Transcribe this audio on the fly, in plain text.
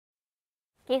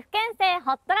岐阜県政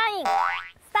ホットライン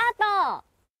スタート。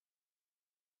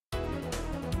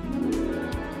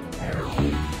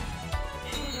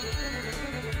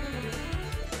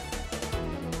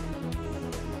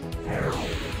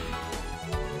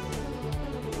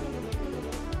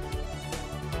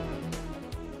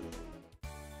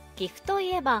岐阜と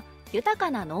いえば豊か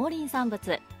な農林産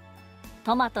物、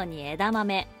トマトに枝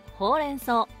豆、ほうれん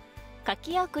草、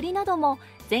柿や栗なども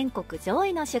全国上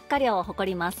位の出荷量を誇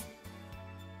ります。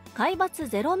海抜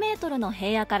0メートルの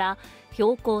平野から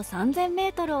標高3000メ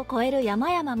ートルを超える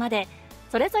山々まで、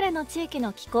それぞれの地域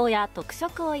の気候や特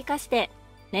色を生かして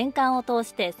年間を通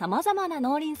してさまざまな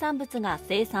農林産物が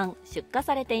生産・出荷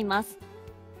されています。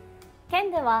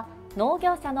県では農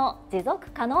業者の持続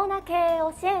可能な経営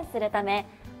を支援するため、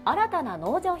新たな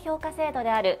農場評価制度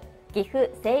である岐阜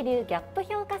清流ギャップ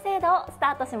評価制度をスタ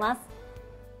ートします。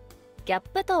ギャッ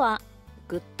プとは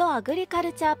グッドアグリカ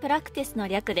ルチャープラクティスの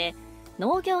略で、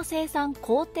農業生産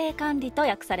工程管理と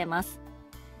訳されます。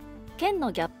県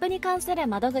のギャップに関する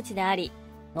窓口であり、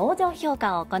農場評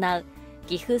価を行う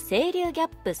岐阜清流ギャッ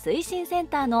プ推進セン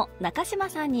ターの中島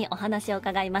さんにお話を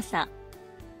伺いました。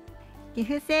岐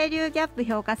阜清流ギャップ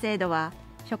評価制度は、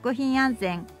食品安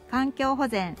全、環境保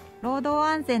全、労働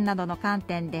安全などの観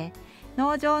点で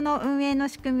農場の運営の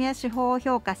仕組みや手法を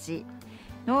評価し、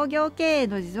農業経営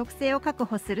の持続性を確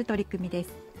保する取り組みで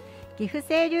す。岐阜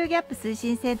清流ギャップ推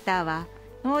進センターは、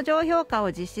農場評価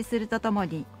を実施するととも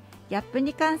にギャップ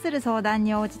に関する相談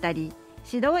に応じたり、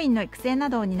指導員の育成な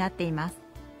どを担っています。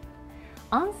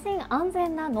安心安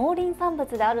全な農林産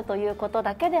物であるということ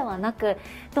だけではなく、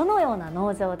どのような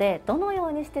農場でどのよ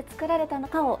うにして作られたの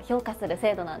かを評価する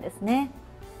制度なんですね。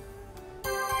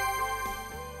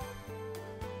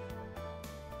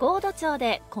合土町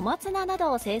で小松菜な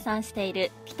どを生産してい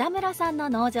る北村さんの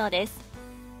農場です。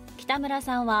北村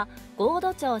さんは合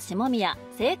土町下宮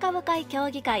青果部会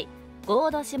協議会合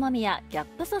土下宮ギャッ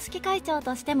プ組織会長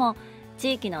としても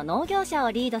地域の農業者を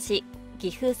リードし、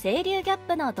岐阜清流ギャッ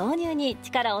プの導入に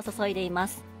力を注いでいま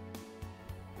す。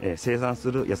生産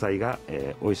する野菜が、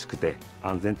美味しくて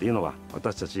安全というのは、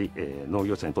私たち、農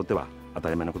業者にとっては当た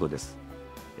り前のことです。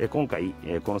今回、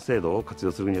この制度を活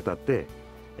用するにあたって、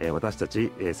私た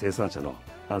ち、生産者の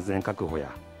安全確保や、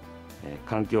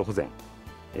環境保全、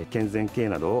健全経営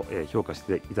などを、評価し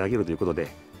ていただけるということで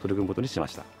取り組むことにしま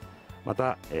した。ま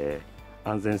た、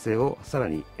安全性をさら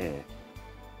に、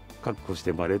確保し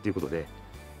てもらえるということで、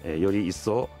より一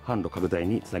層販路拡大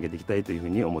につなげていきたいというふう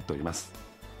に思っております。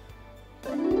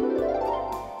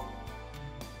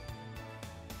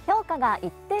評価が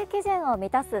一定基準を満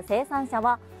たす生産者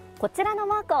はこちらの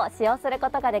マークを使用するこ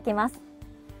とができます。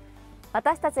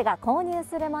私たちが購入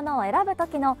するものを選ぶ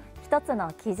時の一つ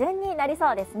の基準になり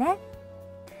そうですね。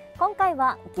今回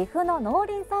は岐阜の農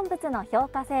林産物の評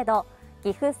価制度、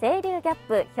岐阜清流ギャッ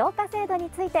プ評価制度に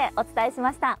ついてお伝えし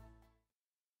ました。